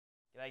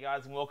G'day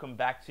guys and welcome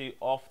back to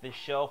Off the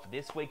Shelf.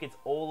 This week it's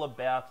all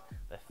about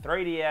the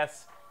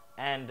 3DS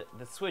and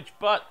the Switch,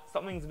 but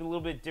something's a little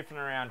bit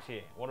different around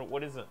here.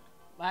 What is it?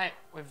 Mate,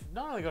 we've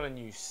not only got a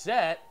new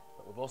set,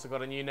 but we've also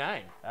got a new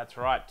name. That's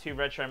right, two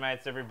retro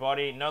mates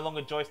everybody. No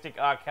longer Joystick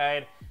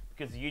Arcade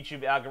because the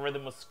YouTube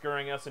algorithm was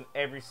screwing us in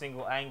every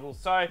single angle.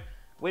 So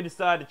we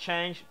decided to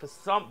change for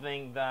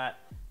something that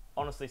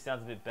honestly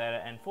sounds a bit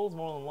better and falls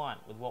more in line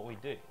with what we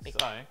do. A bit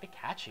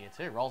catchier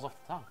too, rolls off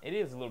the tongue. It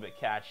is a little bit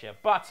catchier,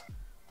 but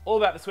all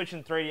about the Switch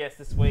and 3DS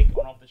this week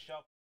on Off the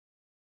Shelf.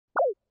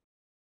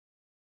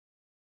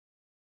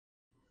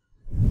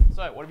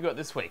 So, what have you got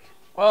this week?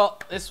 Well,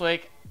 this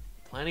week,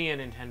 plenty of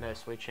Nintendo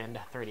Switch and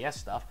 3DS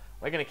stuff.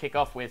 We're going to kick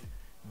off with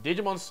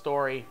Digimon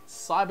Story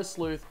Cyber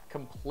Sleuth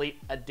Complete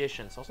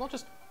Edition. So it's not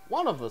just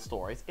one of the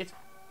stories, it's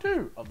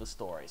two of the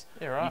stories.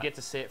 Yeah, right. You get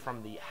to see it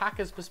from the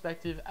hacker's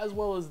perspective as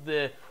well as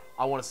the,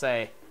 I want to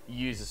say,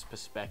 user's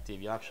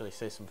perspective. You'll actually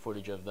see some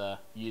footage of the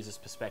user's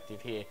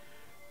perspective here.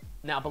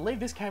 Now, I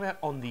believe this came out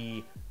on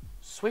the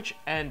Switch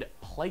and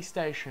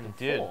PlayStation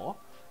 4.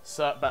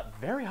 So, but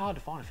very hard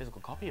to find a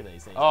physical copy of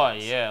these days. Oh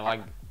yeah,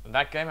 like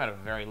that game had a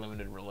very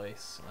limited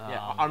release.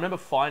 Yeah, I remember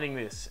finding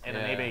this in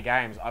an EB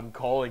Games. I'm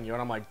calling you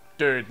and I'm like,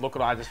 dude, look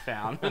what I just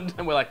found.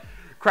 And we're like,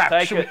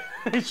 crap, should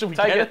we take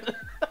get it?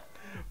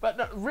 But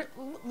no,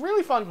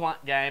 really fun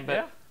game,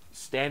 but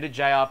standard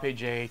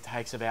JRPG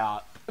takes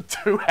about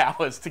 2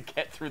 hours to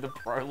get through the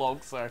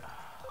prologue. So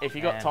if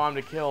you got time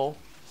to kill,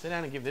 sit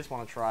down and give this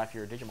one a try if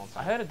you're a Digimon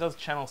fan. I heard it does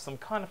channel some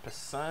kind of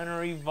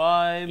Persona-y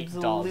vibes a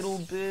little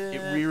bit.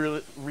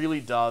 It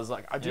really does.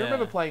 Like I do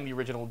remember playing the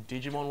original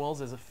Digimon worlds.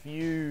 There's a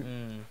few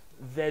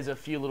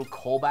little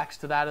callbacks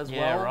to that as well.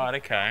 Yeah, right,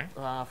 okay.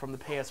 From the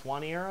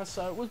PS1 era,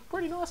 so it was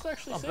pretty nice to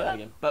actually see bad. that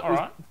again. But it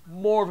was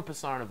more of a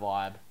Persona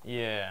vibe.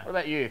 Yeah. What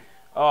about you?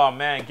 Oh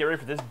man, get ready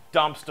for this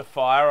dumpster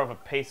fire of a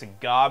piece of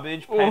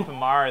garbage. Paper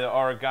Mario, the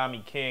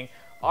Origami King.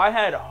 I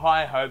had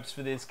high hopes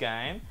for this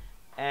game,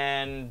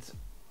 and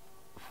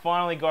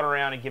finally got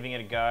around to giving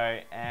it a go,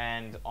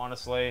 and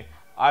honestly,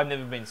 I've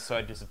never been so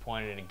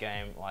disappointed in a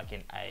game like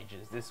in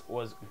ages. This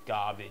was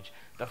garbage.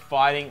 The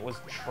fighting was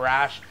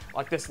trash.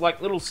 Like this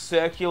little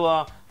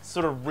circular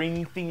sort of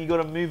ring thing you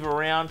gotta move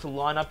around to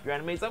line up your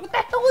enemies. Like, what the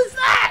hell is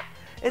that?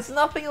 It's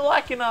nothing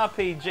like an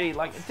RPG,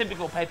 like a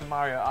typical Paper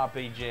Mario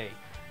RPG.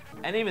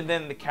 And even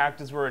then, the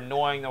characters were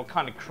annoying, they were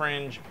kind of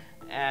cringe,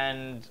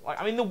 and like,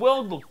 I mean, the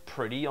world looked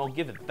pretty, I'll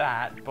give it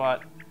that,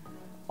 but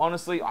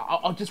honestly,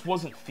 I just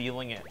wasn't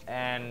feeling it,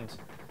 and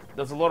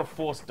there's a lot of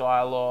forced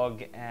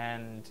dialogue,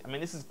 and I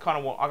mean, this is kind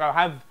of what, I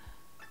have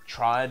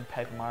tried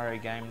Paper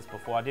Mario games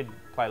before. I did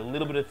play a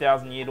little bit of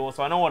Thousand Year Door,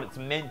 so I know what it's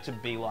meant to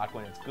be like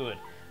when it's good,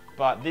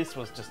 but this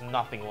was just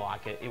nothing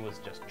like it. It was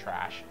just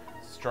trash.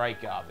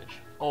 Straight garbage.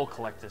 All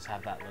collectors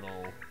have that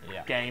little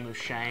game of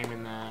shame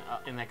in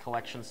their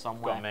collection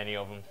somewhere. Got many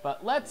of them.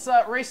 But let's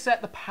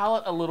reset the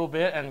palate a little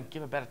bit and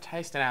give a better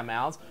taste in our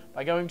mouths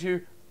by going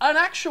to an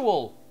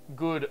actual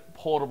good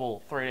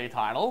portable 3D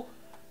title,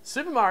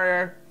 Super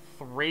Mario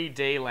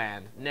 3D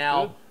Land.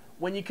 Now,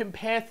 when you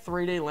compare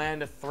 3D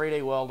Land to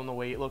 3D World on the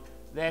Wii, look,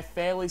 they're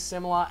fairly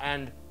similar,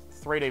 and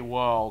 3D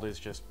World is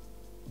just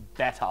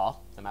better,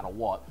 no matter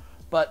what.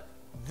 But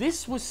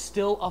this was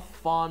still a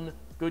fun,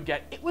 good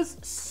game. It was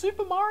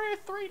Super Mario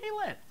 3D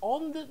Land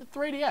on the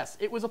 3DS.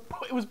 It was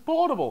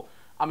portable.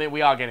 I mean,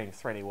 we are getting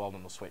 3D World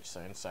on the Switch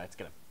soon, so it's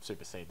going to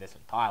supersede this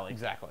entirely.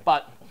 Exactly.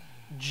 But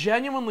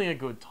genuinely a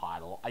good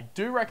title. I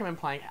do recommend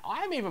playing it.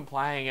 I'm even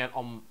playing it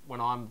on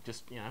when I'm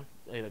just,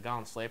 either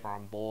going to sleep or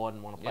I'm bored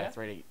and want to play a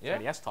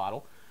 3DS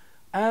title.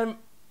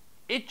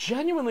 It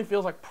genuinely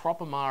feels like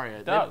proper Mario.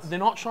 It does. They're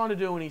not trying to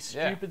do any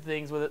stupid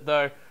things with it,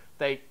 though.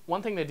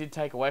 One thing they did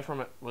take away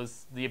from it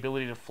was the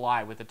ability to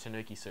fly with the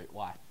Tanuki suit.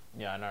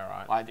 Yeah, I know,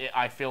 right?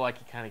 I feel like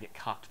you kind of get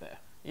cucked there.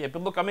 Yeah,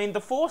 but look, I mean,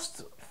 the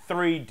forced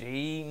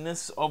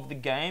 3D-ness of the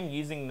game,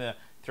 using the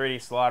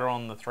 3D slider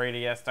on the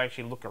 3DS to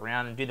actually look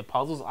around and do the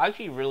puzzles, I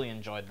actually really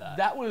enjoyed that.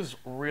 That was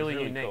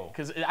really unique,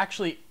 because it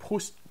actually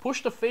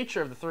pushed a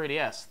feature of the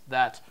 3DS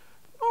that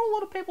not a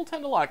lot of people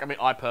tend to like. I mean,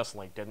 I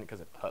personally didn't,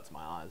 because it hurts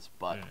my eyes,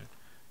 but,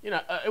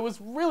 it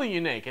was really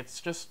unique. It's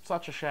just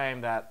such a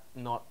shame that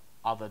not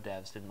other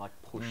devs didn't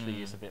push the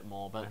use a bit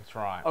more, but that's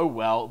right. Oh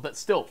well, but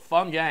still,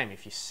 fun game.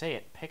 If you see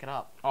it, pick it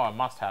up. Oh, I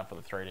must have for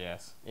the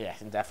 3DS. Yeah,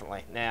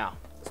 definitely. Now,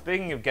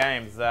 speaking of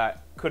games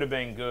that could have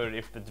been good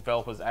if the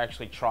developers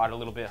actually tried a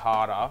little bit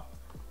harder,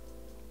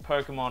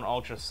 Pokemon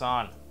Ultra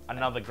Sun,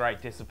 another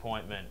great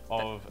disappointment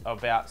of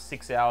about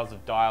 6 hours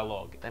of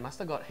dialogue. They must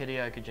have got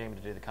Hideo Kojima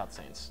to do the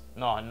cutscenes.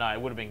 No,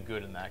 it would have been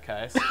good in that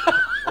case.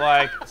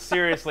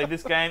 Seriously,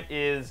 this game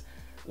is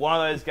one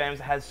of those games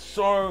that has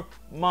so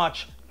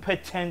much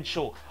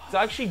potential. So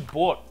I actually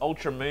bought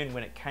Ultra Moon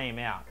when it came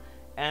out,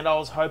 and I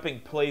was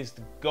hoping, please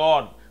to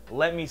God,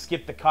 let me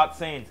skip the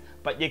cutscenes,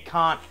 but you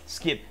can't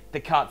skip the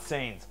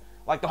cutscenes.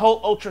 The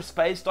whole Ultra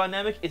Space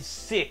dynamic is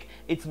sick.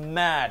 It's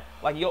mad.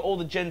 You got all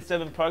the Gen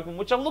 7 Pokemon,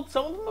 which I've looked,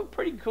 some of them are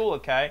pretty cool,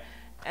 okay?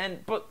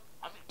 But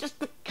I mean, just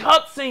the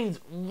cutscenes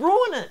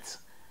ruin it.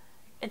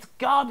 It's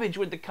garbage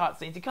with the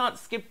cutscenes. You can't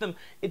skip them.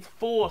 It's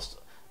forced.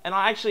 And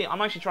I'm actually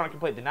trying to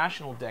complete the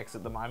national decks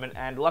at the moment,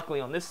 and luckily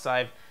on this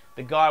save,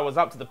 the guy was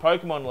up to the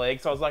Pokemon League,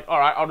 so I was like, all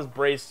right, I'll just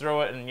breeze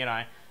through it,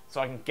 and so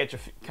I can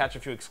catch a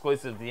few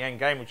exclusives at the end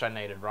game, which I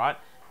needed, right?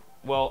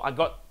 Well, I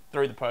got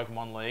through the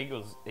Pokemon League. It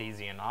was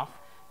easy enough,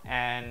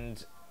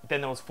 and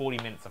then there was 40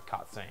 minutes of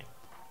cutscene.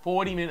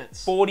 40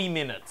 minutes. 40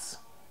 minutes.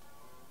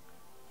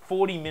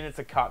 40 minutes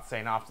of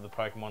cutscene after the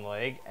Pokemon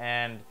League,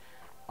 and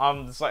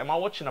I'm just like, am I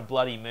watching a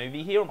bloody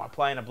movie here, or am I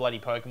playing a bloody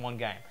Pokemon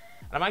game?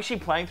 And I'm actually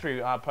playing through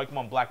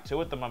Pokemon Black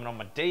 2 at the moment on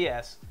my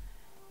DS,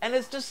 and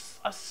it's just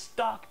a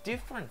stark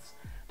difference.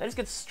 They just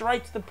get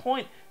straight to the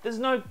point. There's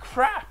no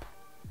crap.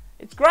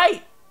 It's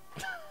great.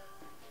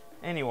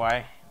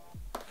 Anyway,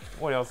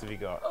 what else have you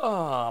got?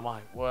 Oh,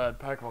 my word.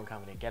 Pokemon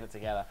Company, get it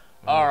together.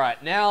 All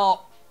right,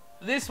 now,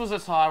 this was a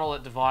title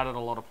that divided a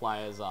lot of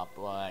players up,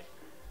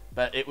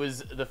 but it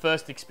was the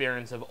first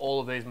experience of all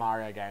of these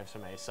Mario games for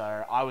me,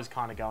 so I was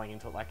kind of going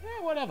into it like,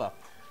 whatever.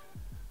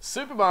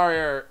 Super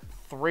Mario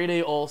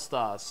 3D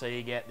All-Stars. So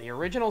you get the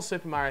original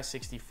Super Mario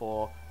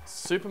 64,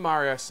 Super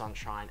Mario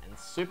Sunshine, and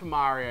Super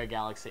Mario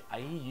Galaxy. Are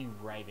you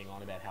raving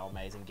on about how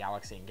amazing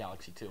Galaxy and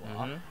Galaxy 2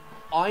 are?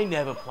 I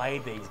never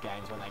played these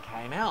games when they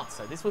came out,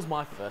 so this was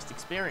my first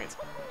experience.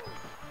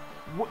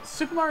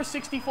 Super Mario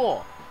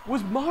 64.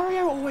 Was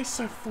Mario always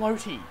so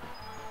floaty?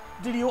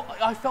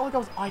 I felt like I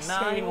was ice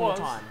skating all the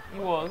time. He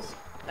was.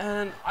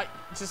 And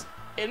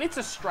it's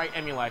a straight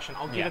emulation.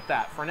 I'll give it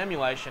that. For an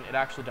emulation, it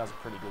actually does a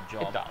pretty good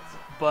job. It does.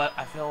 But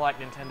I feel like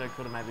Nintendo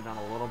could have maybe done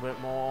a little bit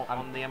more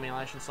on the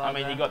emulation side. I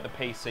mean, you got the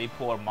PC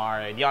port of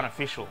Mario, the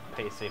unofficial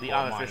PC port. The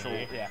unofficial,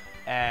 yeah.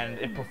 And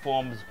it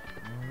performs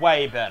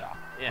way better.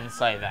 And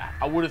say that.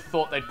 I would have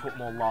thought they'd put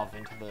more love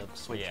into the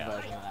Switch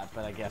version of that,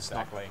 but I guess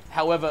exactly. not.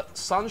 However,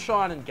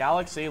 Sunshine and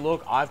Galaxy,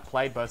 look, I've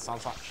played both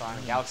Sunshine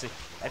and Galaxy.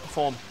 They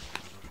perform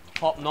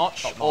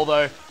top-notch,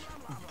 although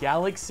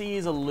Galaxy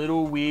is a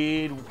little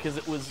weird because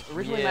it was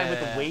originally made with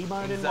the Wii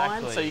mode in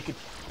mind, so you could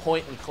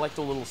point and collect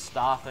all little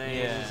star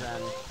things,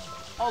 and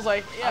I was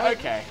like,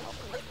 okay.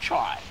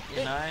 Try,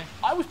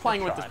 I was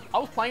playing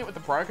it with the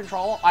Pro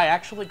Controller. I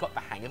actually got the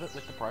hang of it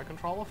with the Pro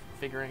Controller,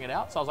 figuring it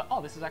out. So I was like,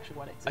 oh, this is actually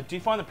what it is. I do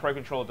find the Pro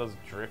Controller does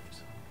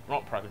drift.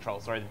 Not Pro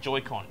Controller, sorry, the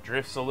Joy-Con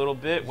drifts a little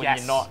bit when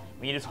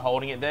you're just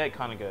holding it there. It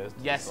kind of goes.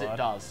 Yes, it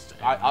does.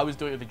 I was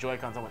doing it with the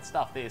Joy-Cons. I went,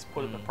 stuff this,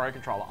 put it in the Pro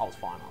Controller. I was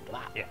fine after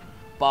that. Yeah.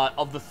 But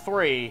of the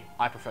three,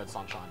 I preferred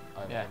Sunshine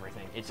over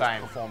everything. It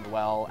just performed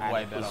well, and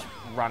it was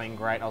running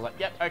great. I was like,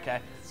 yep,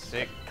 okay.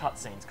 Sick.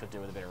 Cutscenes could do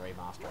with a bit of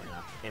remastering,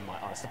 in my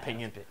honest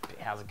opinion.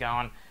 How's it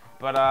going?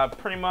 But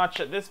pretty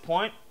much at this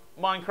point,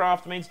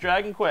 Minecraft meets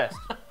Dragon Quest.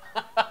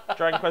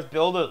 Dragon Quest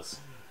Builders.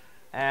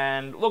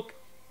 And look,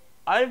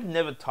 I've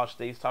never touched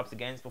these types of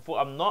games before.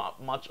 I'm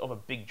not much of a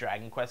big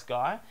Dragon Quest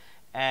guy.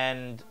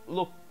 And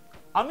look,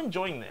 I'm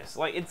enjoying this.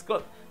 Like, it's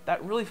got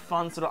that really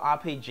fun sort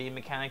of RPG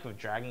mechanic of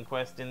Dragon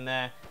Quest in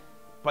there,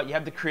 but you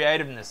have the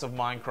creativeness of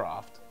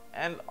Minecraft.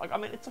 And, I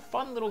mean, it's a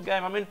fun little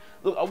game. I mean,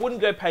 look, I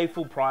wouldn't go pay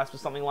full price for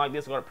something like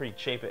this. I got it pretty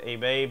cheap at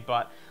eBay,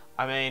 but,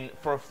 I mean,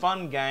 for a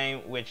fun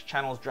game which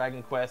channels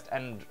Dragon Quest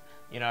and,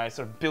 sort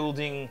of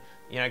building,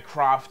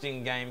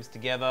 crafting games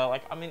together,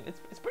 like, I mean,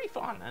 it's pretty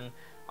fun. And,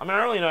 I mean,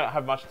 I really don't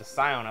have much to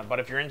say on it, but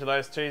if you're into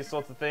those two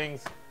sorts of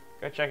things,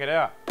 go check it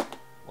out.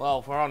 Well,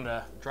 if we're on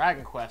to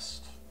Dragon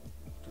Quest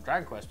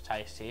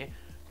taste here,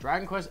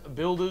 Dragon Quest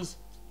Builders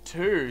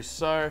 2.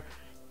 So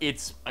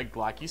it's,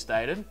 like you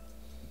stated,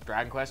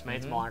 Dragon Quest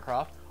meets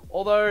Minecraft.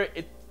 Although,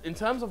 in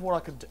terms of what I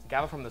could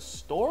gather from the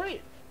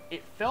story,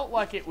 it felt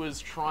like it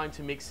was trying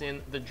to mix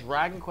in the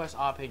Dragon Quest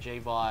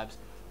RPG vibes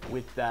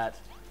with that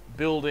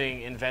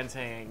building,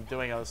 inventing,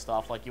 doing other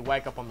stuff. Like, you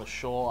wake up on the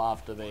shore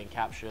after being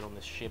captured on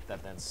this ship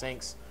that then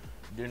sinks.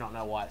 Do not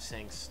know why it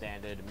sinks.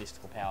 Standard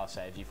mystical power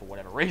saves you for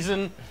whatever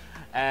reason.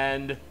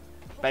 And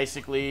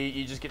basically,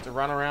 you just get to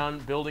run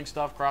around building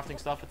stuff, crafting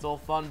stuff. It's all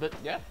fun, but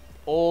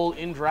all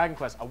in Dragon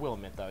Quest. I will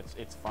admit, though,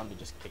 it's fun to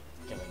just keep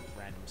killing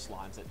random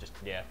slimes that just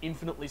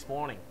infinitely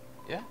spawning.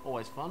 Yeah,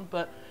 always fun.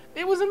 But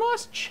it was a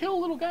nice, chill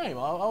little game.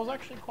 I was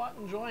actually quite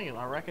enjoying it.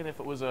 I reckon if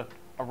it was a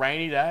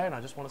rainy day and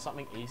I just wanted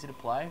something easy to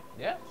play,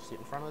 sit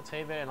in front of the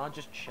TV and I'd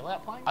just chill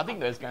out playing. I think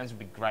those games would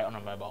be great on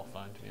a mobile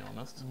phone, to be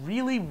honest.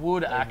 Really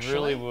would, actually.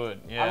 Really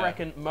would, yeah. I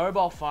reckon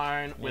mobile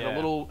phone with a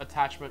little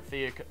attachment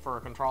for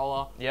a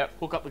controller. Yep.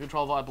 Hook up the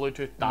controller via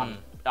Bluetooth, done.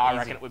 I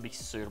reckon it would be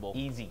suitable.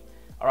 Easy.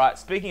 All right,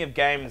 speaking of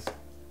games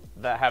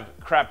that have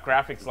crap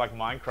graphics like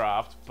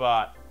Minecraft,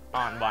 but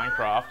aren't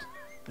Minecraft,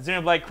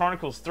 Xenoblade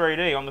Chronicles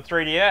 3D on the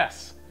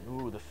 3DS.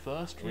 Ooh, the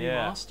first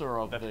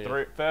remaster of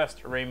the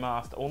first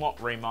remaster. Well, not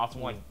remaster,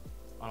 more like,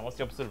 I don't know, what's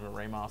the opposite of a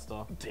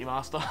remaster?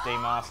 Demaster.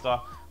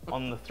 Demaster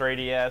on the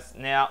 3DS.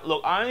 Now,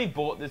 look, I only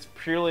bought this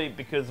purely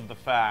because of the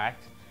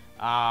fact,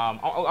 I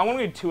want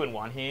to do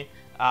 2-in-1 here.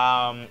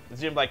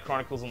 Xenoblade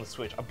Chronicles on the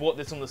Switch. I bought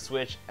this on the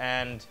Switch,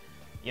 and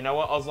you know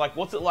what? I was like,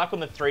 what's it like on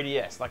the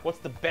 3DS? Like, what's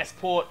the best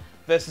port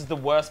versus the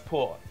worst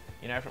port?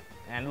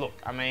 And look,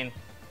 I mean,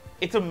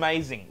 it's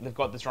amazing they've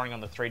got this running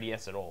on the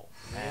 3DS at all.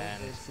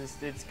 And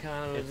it's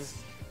kind of just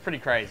pretty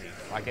crazy.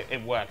 Like,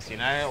 it works,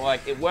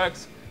 Like, it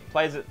works,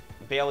 plays at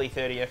barely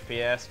 30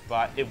 FPS,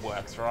 but it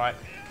works, right?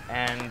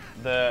 And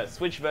the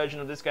Switch version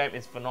of this game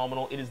is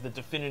phenomenal. It is the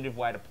definitive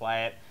way to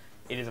play it.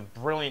 It is a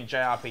brilliant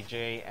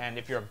JRPG, and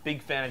if you're a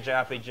big fan of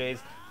JRPGs,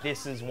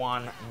 this is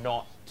one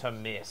not to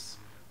miss.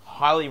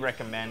 Highly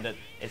recommend it.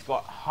 It's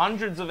got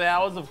hundreds of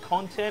hours of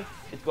content.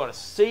 It's got a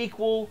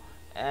sequel,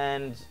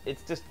 and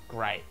it's just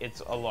great.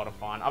 It's a lot of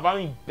fun. I've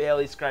only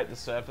barely scraped the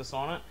surface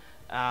on it,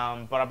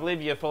 but I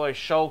believe you follow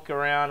Shulk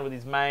around with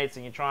his mates,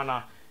 and you're trying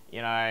to,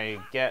 you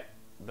know, get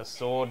the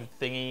sword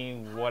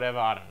thingy, whatever.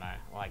 I don't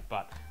know.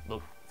 But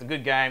look, it's a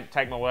good game.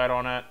 Take my word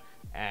on it.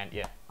 And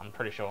yeah, I'm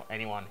pretty sure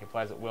anyone who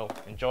plays it will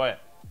enjoy it.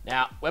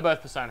 Now, we're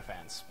both Persona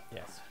fans.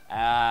 Yes.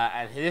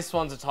 And this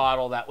one's a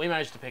title that we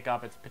managed to pick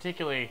up. It's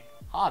particularly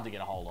hard to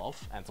get a hold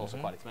of, and it's also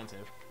quite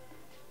expensive.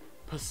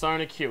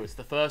 Persona Q. It's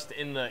the first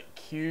in the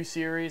Q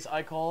series,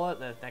 I call it.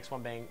 The next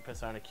one being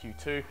Persona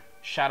Q2,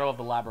 Shadow of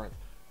the Labyrinth.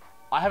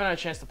 I haven't had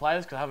a chance to play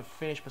this because I haven't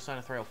finished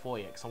Persona 3 or 4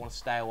 yet, because I want to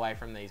stay away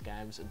from these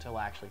games until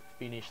I actually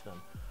finish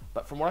them.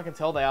 But from what I can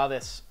tell, they are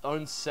their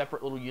own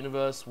separate little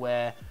universe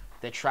where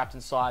they're trapped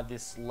inside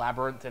this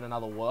labyrinth in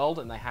another world,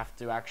 and they have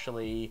to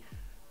actually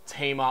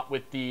team up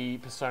with the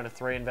Persona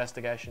 3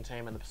 investigation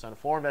team and the Persona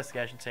 4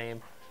 investigation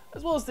team,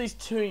 as well as these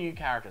 2 new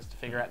characters to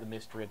figure out the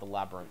mystery of the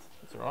labyrinth.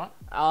 That's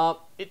alright.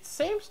 It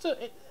seems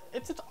to...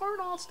 It's its own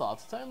art style.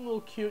 It's its own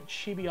little cute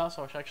chibi art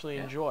style, which I actually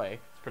enjoy.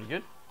 It's pretty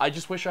good. I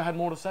just wish I had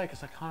more to say,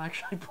 because I can't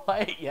actually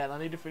play it yet. I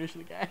need to finish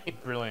the game.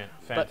 Brilliant.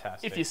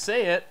 Fantastic. But if you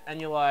see it, and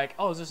you're like,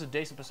 oh, is this a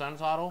decent Persona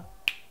title?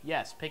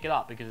 Yes, pick it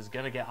up, because it's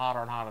going to get harder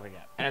and harder to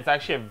get. And it's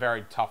actually a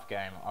very tough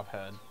game, I've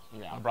heard.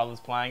 Yeah. My brother's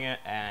playing it,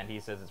 and he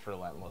says it's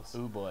relentless.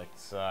 Ooh, boy.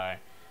 So,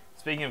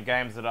 speaking of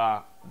games that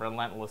are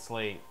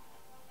relentlessly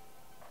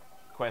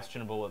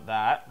questionable at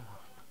that,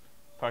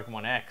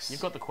 Pokemon X.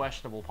 You've got the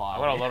questionable part.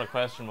 I've got a lot of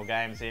questionable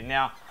games here.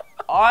 Now,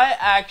 I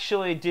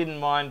actually didn't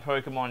mind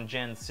Pokemon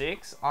Gen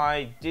 6.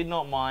 I did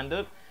not mind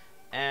it.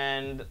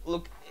 And,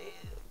 look,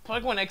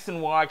 Pokemon X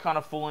and Y kind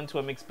of fall into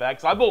a mixed bag.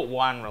 So I bought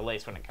one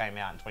release when it came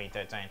out in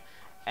 2013.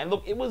 And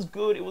look, it was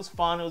good, it was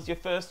fun, it was your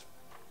first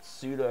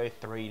pseudo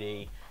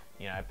 3D,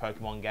 you know,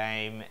 Pokemon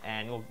game.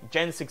 And look,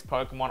 Gen 6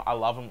 Pokemon, I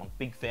love them, I'm a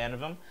big fan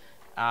of them.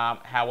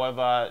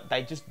 However,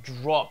 they just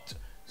dropped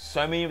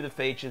so many of the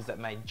features that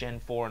made Gen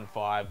 4 and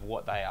 5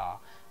 what they are.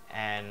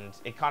 And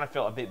it kind of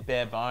felt a bit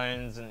bare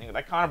bones, and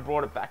they kind of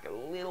brought it back a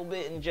little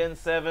bit in Gen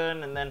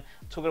 7 and then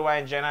took it away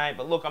in Gen 8.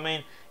 But look, I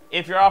mean,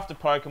 if you're after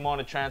Pokemon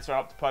to transfer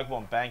up to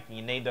Pokemon Bank and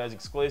you need those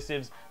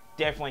exclusives,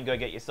 definitely go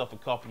get yourself a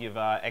copy of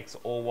X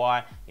or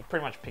Y. You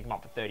pretty much pick them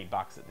up for $30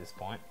 at this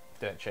point.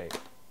 Dirt cheap.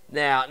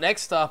 Now,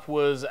 next up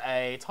was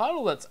a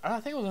title that's, I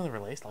think it was only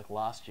released like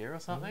last year or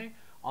something,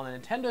 on the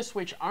Nintendo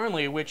Switch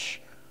only,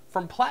 which,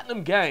 from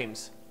Platinum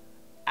Games,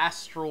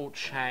 Astral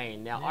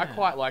Chain. Now, I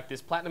quite like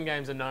this. Platinum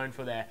Games are known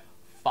for their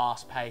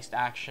fast-paced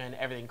action,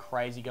 everything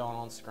crazy going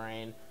on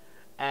screen.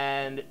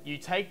 And you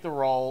take the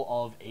role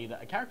of either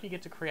a character you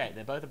get to create.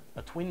 They're both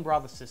a twin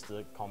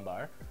brother-sister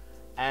combo.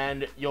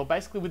 And you're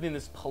basically within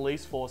this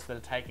police force that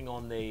are taking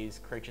on these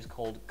creatures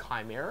called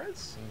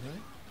chimeras,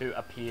 who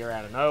appear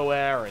out of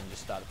nowhere and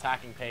just start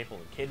attacking people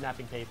and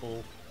kidnapping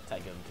people,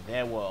 taking them to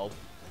their world.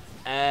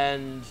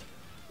 And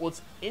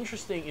what's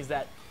interesting is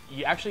that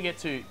you actually get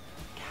to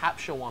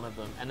capture one of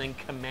them and then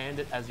command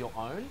it as your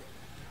own.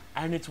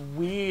 And it's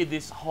weird,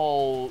 this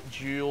whole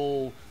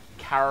dual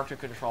character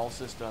control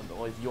system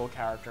with your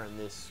character and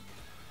this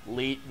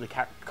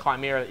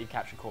chimera that you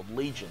capture called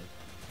Legion.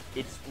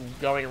 It's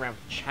going around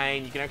with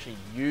chain. You can actually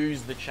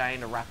use the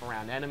chain to wrap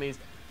around enemies.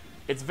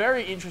 It's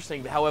very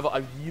interesting. However,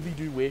 I really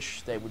do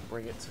wish they would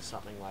bring it to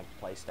something like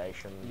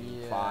PlayStation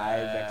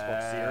 5,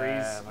 Xbox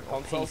Series,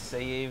 or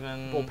PC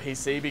even. Or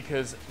PC,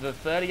 because the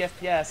 30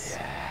 FPS...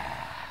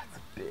 Yeah, it's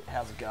a bit...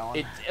 How's it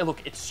going?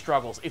 Look, it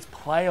struggles. It's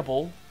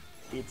playable.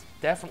 It's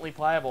definitely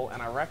playable,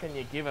 and I reckon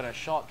you give it a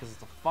shot because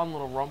it's a fun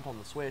little romp on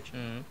the Switch.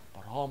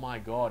 But oh my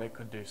god, it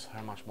could do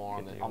so much more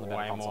on the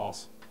better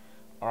consoles.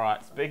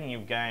 Alright, speaking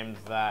of games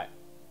that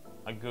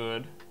are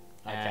good,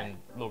 and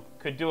look,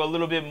 could do a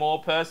little bit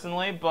more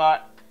personally,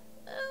 but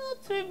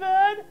not too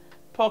bad.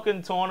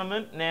 Pokken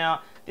Tournament.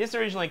 Now, this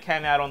originally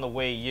came out on the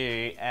Wii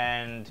U,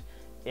 and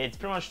it's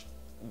pretty much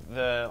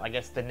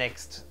the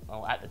next,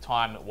 well, at the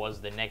time it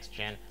was the next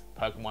gen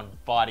Pokemon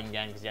fighting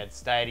game, because you had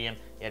Stadium,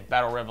 you had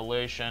Battle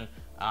Revolution,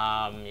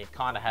 you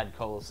kind of had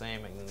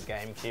Colosseum and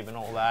GameCube and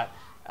all that.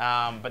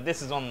 But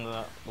this is on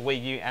the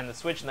Wii U and the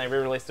Switch, and they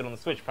re-released it on the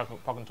Switch,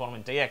 Pokken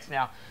Tournament DX.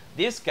 Now,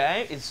 this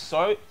game is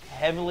so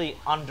heavily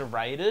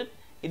underrated.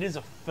 It is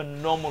a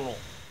phenomenal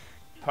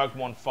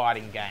Pokemon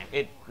fighting game.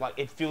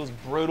 It feels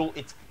brutal,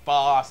 it's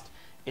fast,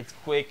 it's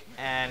quick,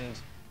 and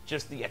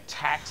just the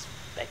attacks,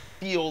 they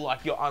feel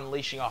like you're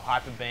unleashing a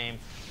Hyper Beam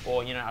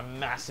or, you know, a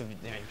massive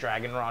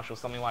Dragon Rush or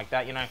something like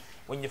that. You know,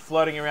 when you're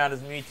floating around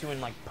as Mewtwo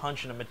and like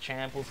punching a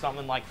Machamp or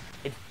something, like,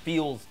 it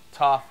feels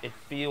tough, it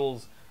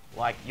feels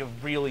like you're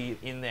really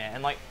in there.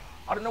 And like,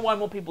 I don't know why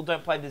more people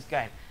don't play this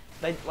game.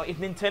 If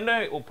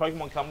Nintendo or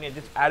Pokemon Company had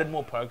just added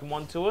more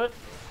Pokemon to it,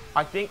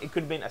 I think it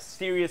could have been a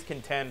serious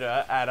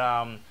contender at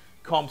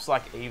comps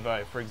like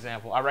Evo, for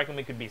example. I reckon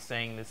we could be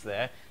seeing this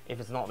there. if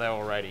it's not there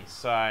already.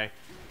 So,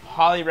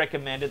 highly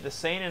recommend it. The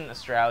scene in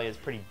Australia is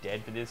pretty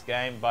dead for this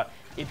game, but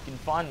if you can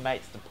find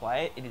mates to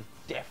play it, it is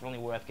definitely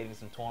worth getting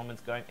some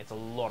tournaments going. It's a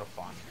lot of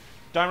fun.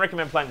 Don't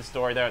recommend playing the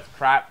story though, it's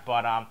crap,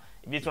 but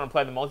if you just want to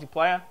play the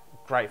multiplayer,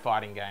 great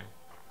fighting game.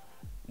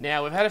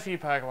 Now, we've had a few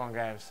Pokemon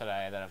games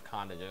today that have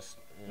kind of just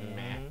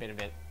been a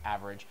bit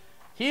average.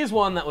 Here's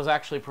one that was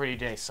actually pretty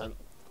decent.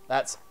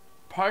 That's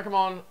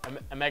Pokemon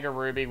Omega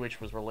Ruby, which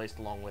was released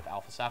along with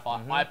Alpha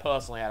Sapphire. I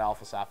personally had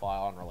Alpha Sapphire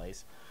on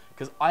release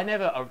because I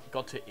never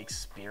got to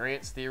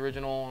experience the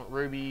original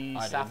Ruby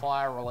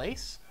Sapphire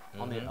release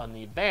on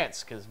the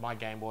Advance, because my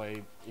Game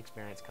Boy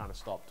experience kind of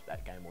stopped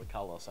at Game Boy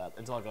Color, so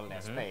until I got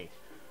an SP,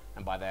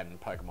 and by then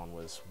Pokemon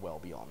was well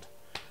beyond.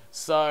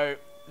 So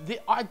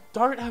I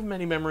don't have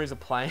many memories of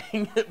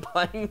playing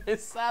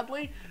this,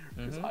 sadly,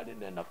 because I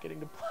didn't end up getting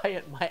to play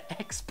it. My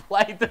ex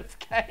played this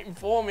game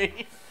for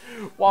me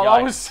while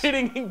I was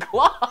sitting in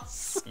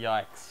class.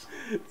 Yikes.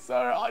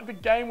 So the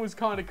game was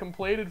kind of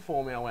completed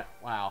for me. I went,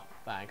 wow,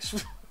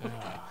 thanks.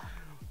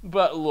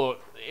 But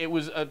look, it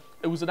was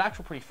an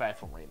actual pretty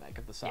faithful remake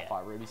of the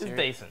Sapphire Ruby series.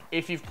 It's decent.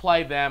 If you've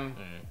played them,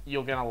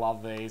 you're gonna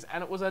love these,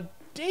 and it was a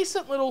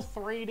decent little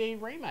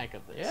 3D remake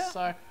of this. Yeah.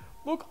 So,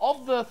 look,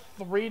 of the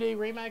 3D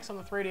remakes on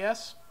the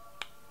 3DS,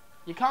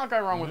 you can't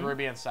go wrong with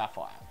Ruby and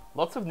Sapphire.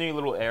 Lots of new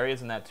little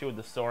areas in that too, with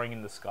the soaring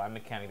in the sky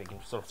mechanic that you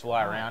can sort of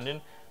fly around in.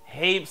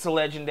 Heaps of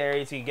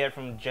legendaries you get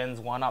from Gens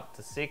 1 up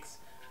to 6.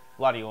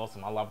 Bloody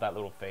awesome. I love that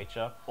little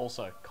feature.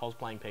 Also,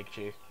 cosplaying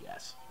Pikachu.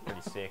 Yes.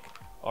 Pretty sick.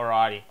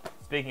 Alrighty.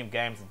 Speaking of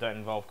games that don't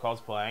involve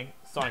cosplaying,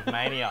 Sonic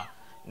Mania.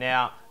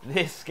 Now,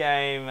 this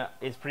game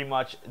is pretty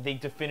much the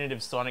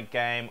definitive Sonic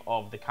game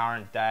of the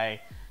current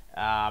day.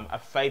 A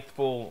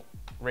faithful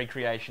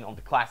recreation of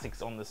the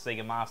classics on the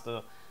Sega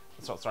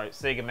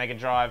Sega Mega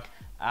Drive.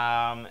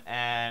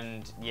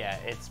 And yeah,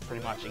 it's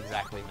pretty much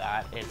exactly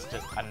that. It's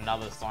just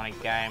another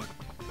Sonic game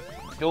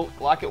built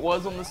like it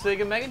was on the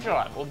Sega Mega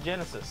Drive or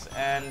Genesis,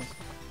 and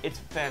it's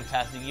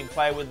fantastic. You can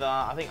play with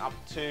I think up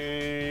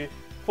to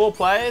 4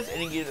 players,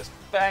 and you can just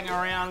bang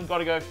around,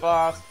 gotta go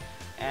fast,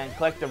 and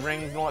collect the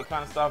rings and all that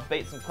kind of stuff,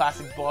 beat some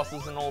classic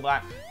bosses and all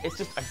that. It's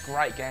just a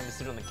great game to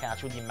sit on the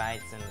couch with your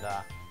mates and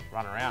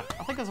run around.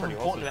 I think that's what's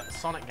important about the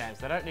Sonic games.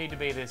 They don't need to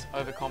be this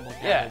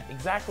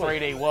overcomplicated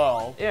 3D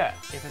world. Yeah.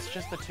 If it's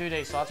just the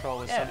 2D side-scroll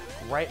with some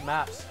great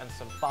maps and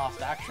some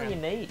fast action, that's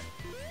all you need.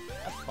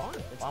 That's fine.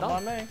 It's Fun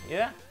done. by me.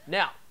 Yeah.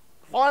 Now,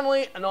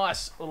 finally, a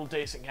nice little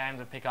decent game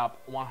to pick up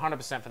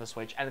 100% for the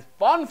Switch, and it's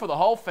fun for the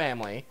whole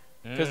family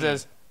because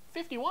there's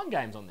 51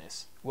 games on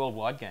this.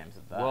 Worldwide games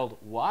at that.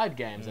 Worldwide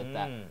games at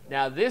that.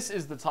 Now, this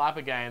is the type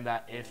of game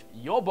that if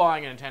you're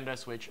buying a Nintendo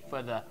Switch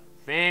for the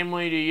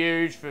family to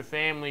use for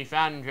family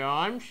fun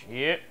times,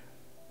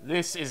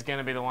 this is going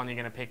to be the one you're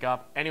going to pick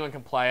up. Anyone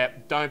can play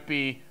it. Don't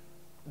be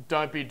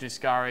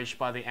discouraged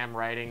by the M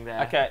rating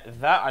there. Okay,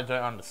 that I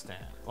don't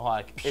understand.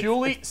 Like,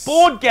 purely it's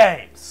board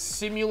games,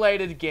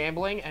 simulated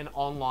gambling and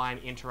online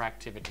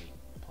interactivity.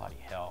 Bloody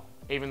hell.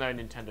 Even though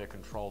Nintendo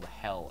control the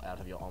hell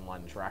out of your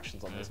online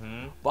interactions on this.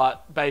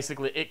 But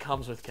basically, it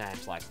comes with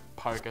games like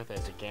poker.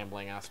 There's a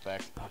gambling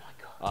aspect. Oh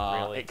my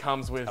god, really? It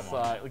comes with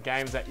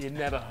games that you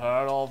never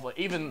heard of. Like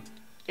even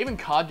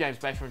card games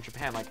based from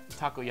Japan, like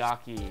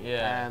Takoyaki.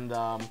 Yeah. And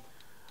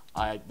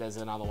there's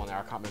another one there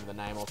I can't remember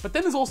the name of. But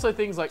then there's also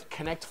things like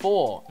Connect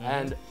 4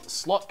 and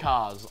slot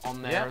cars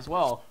on there as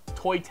well.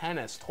 Toy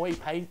tennis, toy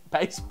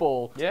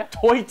baseball,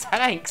 toy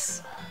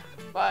tanks.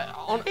 But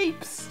on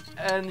heaps,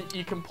 and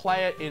you can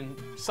play it in,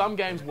 some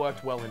games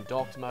worked well in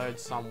docked mode,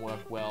 some work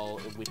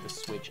well with the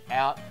Switch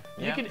out.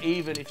 You can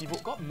even, if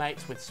you've got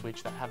mates with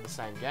Switch that have the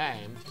same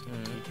game,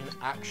 you can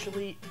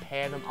actually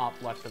pair them up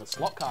like for the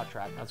slot car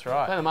track. That's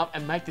right. Pair them up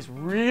and make this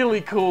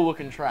really cool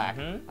looking track.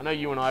 I know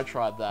you and I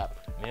tried that.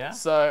 Yeah.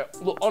 So,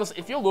 look, honestly,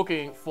 if you're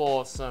looking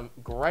for some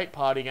great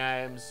party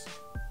games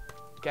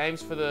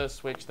for the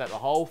Switch that the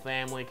whole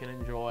family can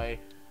enjoy,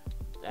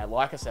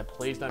 like I said,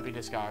 please don't be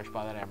discouraged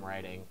by that M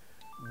rating.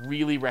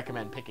 Really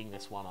recommend picking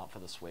this one up for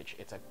the Switch.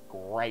 It's a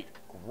great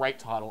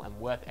title and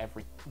worth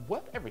every penny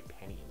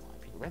in my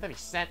opinion. Worth every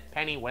cent,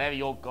 penny, whatever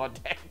your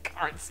goddamn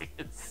currency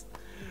is.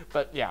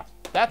 But yeah,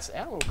 that's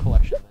our little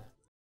collection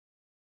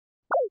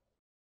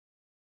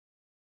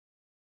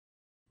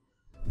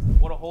there.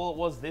 What a haul it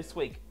was this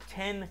week.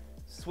 10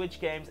 Switch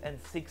games and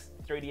 6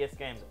 3DS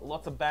games.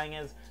 Lots of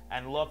bangers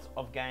and lots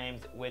of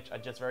games which are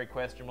just very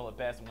questionable at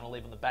best. I'm going to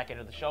leave on the back end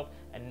of the shelf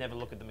and never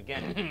look at them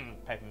again.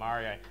 Paper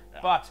Mario.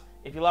 But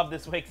if you love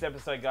this week's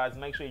episode, guys,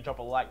 make sure you drop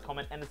a like,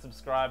 comment, and a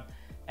subscribe.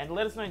 And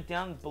let us know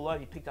down below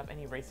if you picked up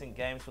any recent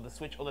games for the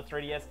Switch or the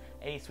 3DS,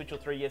 any Switch or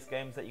 3DS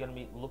games that you're going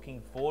to be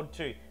looking forward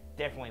to.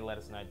 Definitely let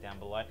us know down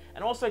below.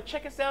 And also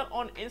check us out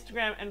on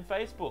Instagram and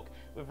Facebook.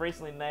 We've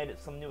recently made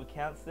some new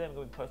accounts there. We're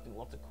going to be posting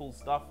lots of cool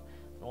stuff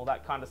and all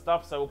that kind of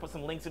stuff. So we'll put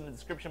some links in the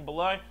description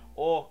below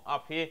or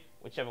up here,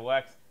 whichever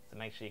works. So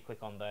make sure you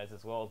click on those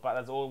as well. But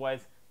as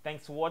always,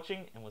 thanks for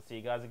watching, and we'll see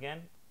you guys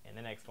again in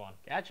the next one.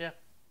 Gotcha.